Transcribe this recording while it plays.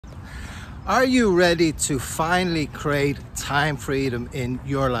Are you ready to finally create time freedom in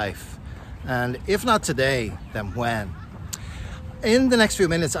your life? And if not today, then when? In the next few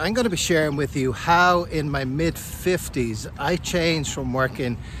minutes, I'm going to be sharing with you how in my mid-50s I changed from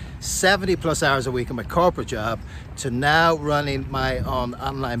working 70 plus hours a week in my corporate job to now running my own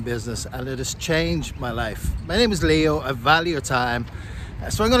online business, and it has changed my life. My name is Leo. I value your time,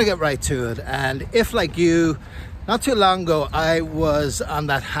 so I'm going to get right to it. And if, like you, not too long ago, I was on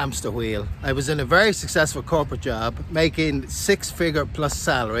that hamster wheel. I was in a very successful corporate job, making six-figure plus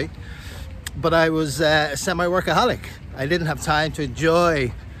salary, but I was a semi-workaholic. I didn't have time to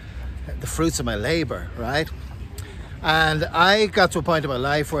enjoy the fruits of my labor, right? And I got to a point in my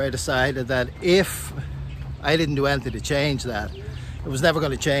life where I decided that if I didn't do anything to change that, it was never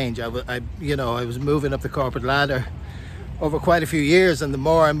going to change. I was moving up the corporate ladder over quite a few years, and the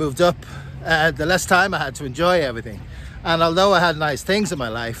more I moved up, the less time I had to enjoy everything. And although I had nice things in my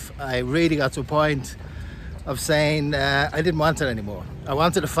life, I really got to a point of saying I didn't want it anymore. I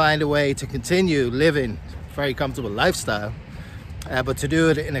wanted to find a way to continue living a very comfortable lifestyle, but to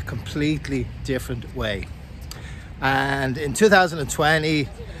do it in a completely different way. And in 2020,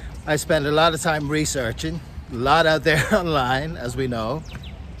 I spent a lot of time researching, a lot out there online, as we know.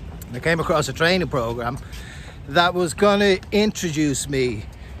 And I came across a training program that was going to introduce me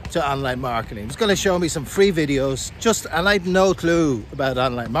to online marketing. It was going to show me some free videos, and I had no clue about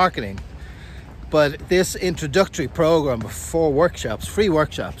online marketing. But this introductory program of 4 workshops, free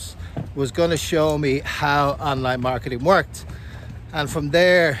workshops, was going to show me how online marketing worked. And from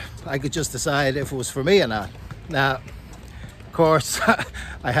there, I could just decide if it was for me or not. Now, of course,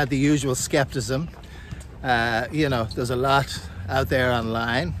 I had the usual skepticism. There's a lot out there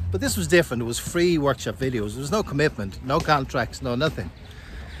online, but this was different. It was free workshop videos. There was no commitment, no contracts, no nothing.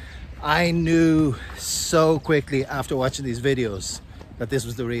 I knew so quickly after watching these videos that this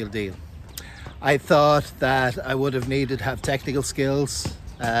was the real deal. I thought that I would have needed to have technical skills.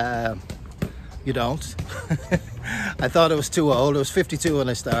 You don't. I thought I was too old. I was 52 when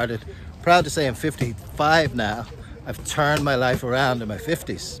I started. Proud to say I'm 55 now. I've turned my life around in my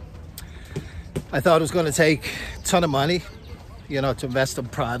 50s. I thought it was going to take a ton of money, to invest in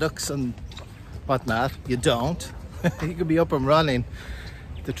products and whatnot. You don't. You could be up and running.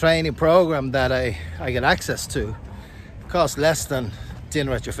 The training program that I get access to costs less than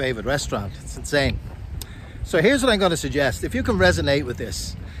dinner at your favorite restaurant. It's insane. So here's what I'm going to suggest. If you can resonate with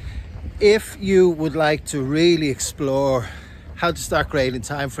this, if you would like to really explore how to start creating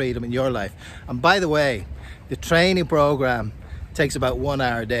time freedom in your life, and by the way, the training program takes about 1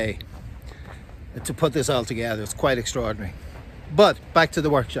 hour a day to put this all together. It's quite extraordinary. But back to the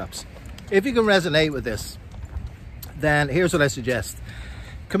workshops. If you can resonate with this, then here's what I suggest.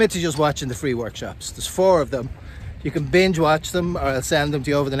 Commit to just watching the free workshops. There's 4 of them. You can binge watch them, or I'll send them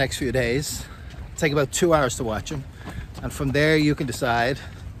to you over the next few days. It'll take about 2 hours to watch them. And from there, you can decide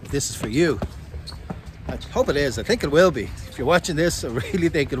if this is for you. I hope it is. I think it will be. If you're watching this, I really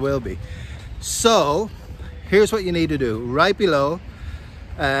think it will be. So here's what you need to do. Right below,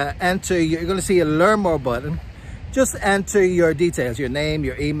 you're going to see a learn more button. Just enter your details, your name,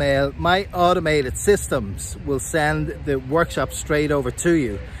 your email. My automated systems will send the workshop straight over to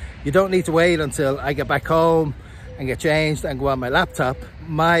you. You don't need to wait until I get back home and get changed and go on my laptop.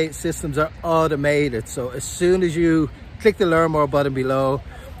 My systems are automated. So as soon as you click the learn more button below,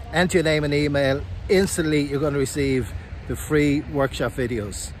 enter your name and email, instantly you're going to receive the free workshop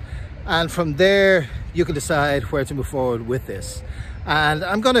videos. And from there, you can decide where to move forward with this. And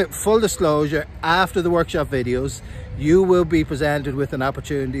I'm going to, full disclosure, after the workshop videos, you will be presented with an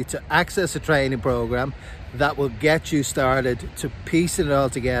opportunity to access a training program that will get you started to piece it all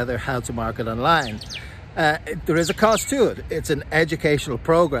together, how to market online. There is a cost to it. It's an educational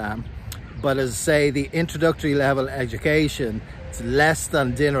program, but as I say, the introductory level education, it's less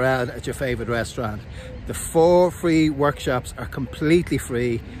than dinner out at your favorite restaurant. The 4 free workshops are completely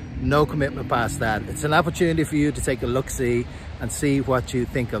free, no commitment past that. It's an opportunity for you to take a look-see and see what you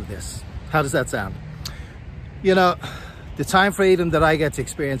think of this. How does that sound? The time freedom that I get to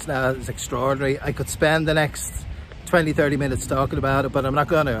experience now is extraordinary. I could spend the next 20-30 minutes talking about it, but I'm not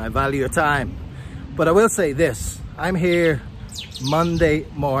gonna. I value your time. But I will say this, I'm here Monday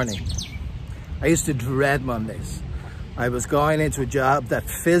morning. I used to dread Mondays. I was going into a job that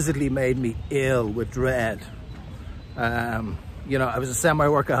physically made me ill with dread. I was a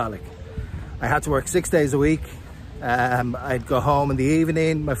semi-workaholic. I had to work 6 days a week. I'd go home in the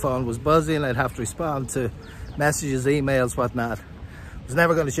evening, my phone was buzzing, I'd have to respond to messages, emails, whatnot. It was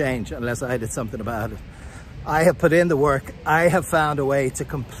never going to change unless I did something about it. I have put in the work. I have found a way to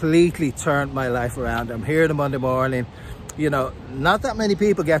completely turn my life around. I'm here on a Monday morning. you know, not that many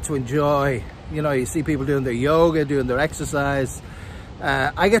people get to enjoy. You know, you see people doing their yoga, doing their exercise.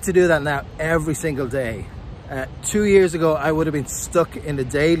 I get to do that now every single day. 2 years ago, I would have been stuck in a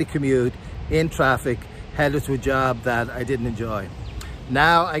daily commute in traffic, headed to a job that I didn't enjoy.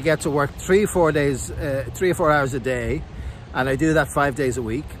 Now I get to work 3 or 4 hours a day, and I do that 5 days a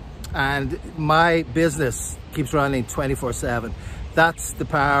week. And my business keeps running 24/7. That's the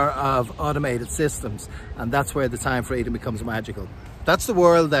power of automated systems, and that's where the time freedom becomes magical. That's the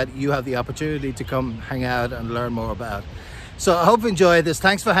world that you have the opportunity to come hang out and learn more about. So I hope you enjoyed this.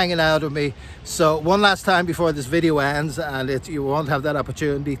 Thanks for hanging out with me. So one last time before this video ends, and you won't have that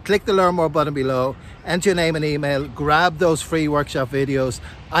opportunity, click the Learn More button below, enter your name and email, grab those free workshop videos.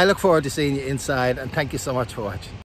 I look forward to seeing you inside, and thank you so much for watching.